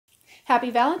Happy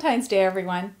Valentine's Day,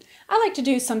 everyone. I like to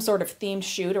do some sort of themed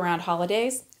shoot around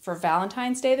holidays. For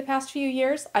Valentine's Day the past few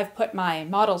years, I've put my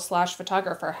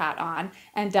model/photographer hat on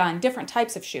and done different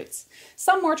types of shoots.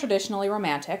 Some more traditionally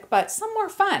romantic, but some more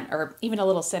fun or even a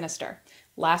little sinister.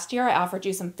 Last year I offered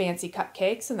you some fancy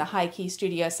cupcakes in the high-key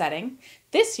studio setting.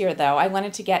 This year though, I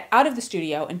wanted to get out of the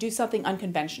studio and do something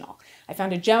unconventional. I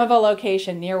found a gem of a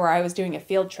location near where I was doing a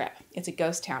field trip. It's a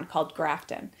ghost town called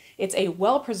Grafton. It's a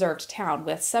well-preserved town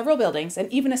with several buildings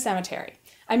and even a cemetery.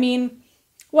 I mean,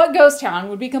 what ghost town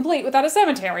would be complete without a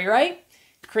cemetery, right?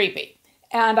 Creepy.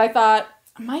 And I thought,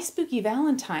 my spooky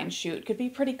Valentine shoot could be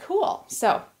pretty cool.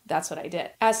 So that's what I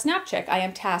did. As SnapChick, I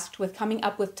am tasked with coming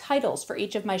up with titles for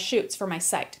each of my shoots for my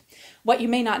site. What you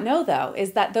may not know, though,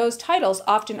 is that those titles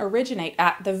often originate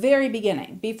at the very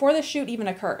beginning, before the shoot even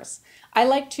occurs. I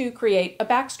like to create a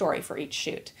backstory for each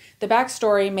shoot. The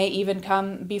backstory may even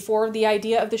come before the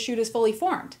idea of the shoot is fully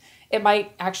formed. It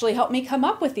might actually help me come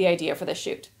up with the idea for the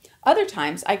shoot. Other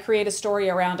times, I create a story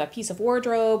around a piece of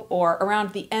wardrobe or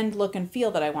around the end look and feel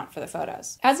that I want for the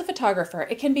photos. As a photographer,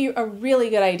 it can be a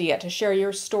really good idea to share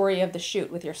your story of the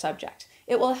shoot with your subject.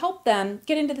 It will help them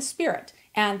get into the spirit,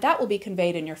 and that will be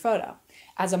conveyed in your photo.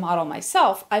 As a model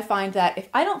myself, I find that if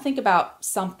I don't think about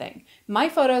something, my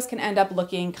photos can end up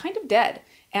looking kind of dead.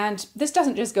 And this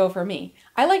doesn't just go for me.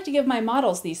 I like to give my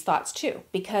models these thoughts too,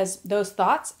 because those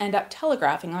thoughts end up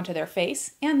telegraphing onto their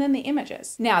face and then the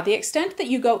images. Now, the extent that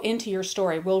you go into your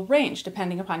story will range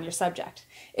depending upon your subject.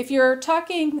 If you're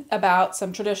talking about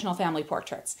some traditional family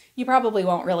portraits, you probably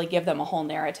won't really give them a whole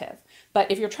narrative. But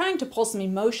if you're trying to pull some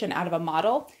emotion out of a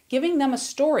model, giving them a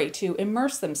story to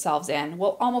immerse themselves in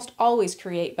will almost always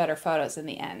create better photos in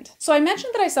the end. So I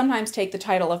mentioned that I sometimes take the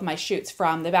title of my shoots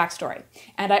from the backstory,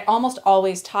 and I almost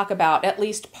always talk about at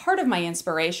least part of my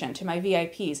inspiration to my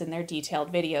VIPs in their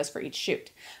detailed videos for each shoot.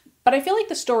 But I feel like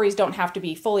the stories don't have to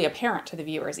be fully apparent to the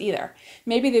viewers either.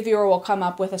 Maybe the viewer will come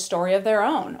up with a story of their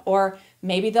own, or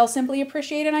maybe they'll simply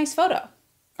appreciate a nice photo.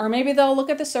 Or maybe they'll look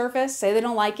at the surface, say they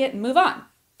don't like it, and move on.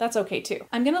 That's okay too.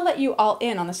 I'm gonna let you all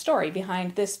in on the story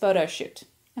behind this photo shoot.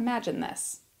 Imagine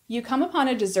this. You come upon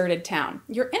a deserted town.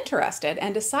 You're interested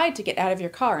and decide to get out of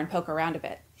your car and poke around a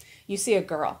bit. You see a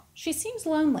girl. She seems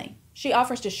lonely. She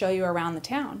offers to show you around the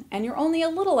town, and you're only a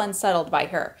little unsettled by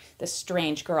her, this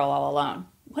strange girl all alone.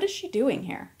 What is she doing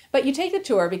here? But you take the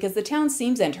tour because the town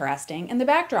seems interesting, and the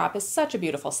backdrop is such a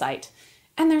beautiful sight.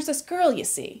 And there's this girl you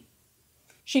see.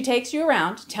 She takes you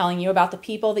around, telling you about the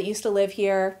people that used to live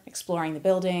here, exploring the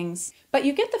buildings, but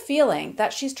you get the feeling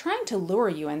that she's trying to lure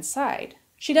you inside.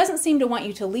 She doesn't seem to want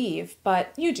you to leave,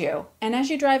 but you do, and as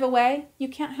you drive away, you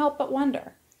can't help but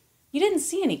wonder. You didn't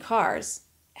see any cars.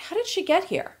 How did she get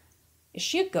here? Is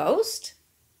she a ghost?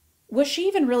 Was she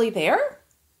even really there?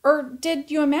 Or did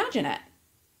you imagine it?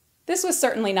 This was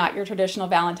certainly not your traditional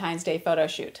Valentine's Day photo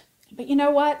shoot. But you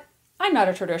know what? I'm not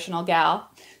a traditional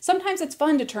gal. Sometimes it's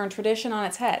fun to turn tradition on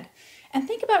its head. And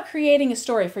think about creating a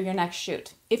story for your next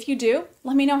shoot. If you do,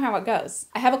 let me know how it goes.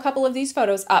 I have a couple of these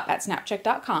photos up at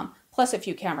snapchick.com, plus a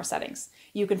few camera settings.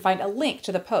 You can find a link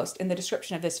to the post in the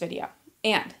description of this video.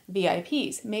 And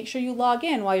VIPs, make sure you log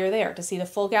in while you're there to see the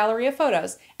full gallery of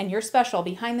photos and your special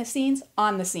behind the scenes,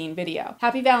 on the scene video.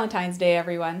 Happy Valentine's Day,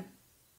 everyone.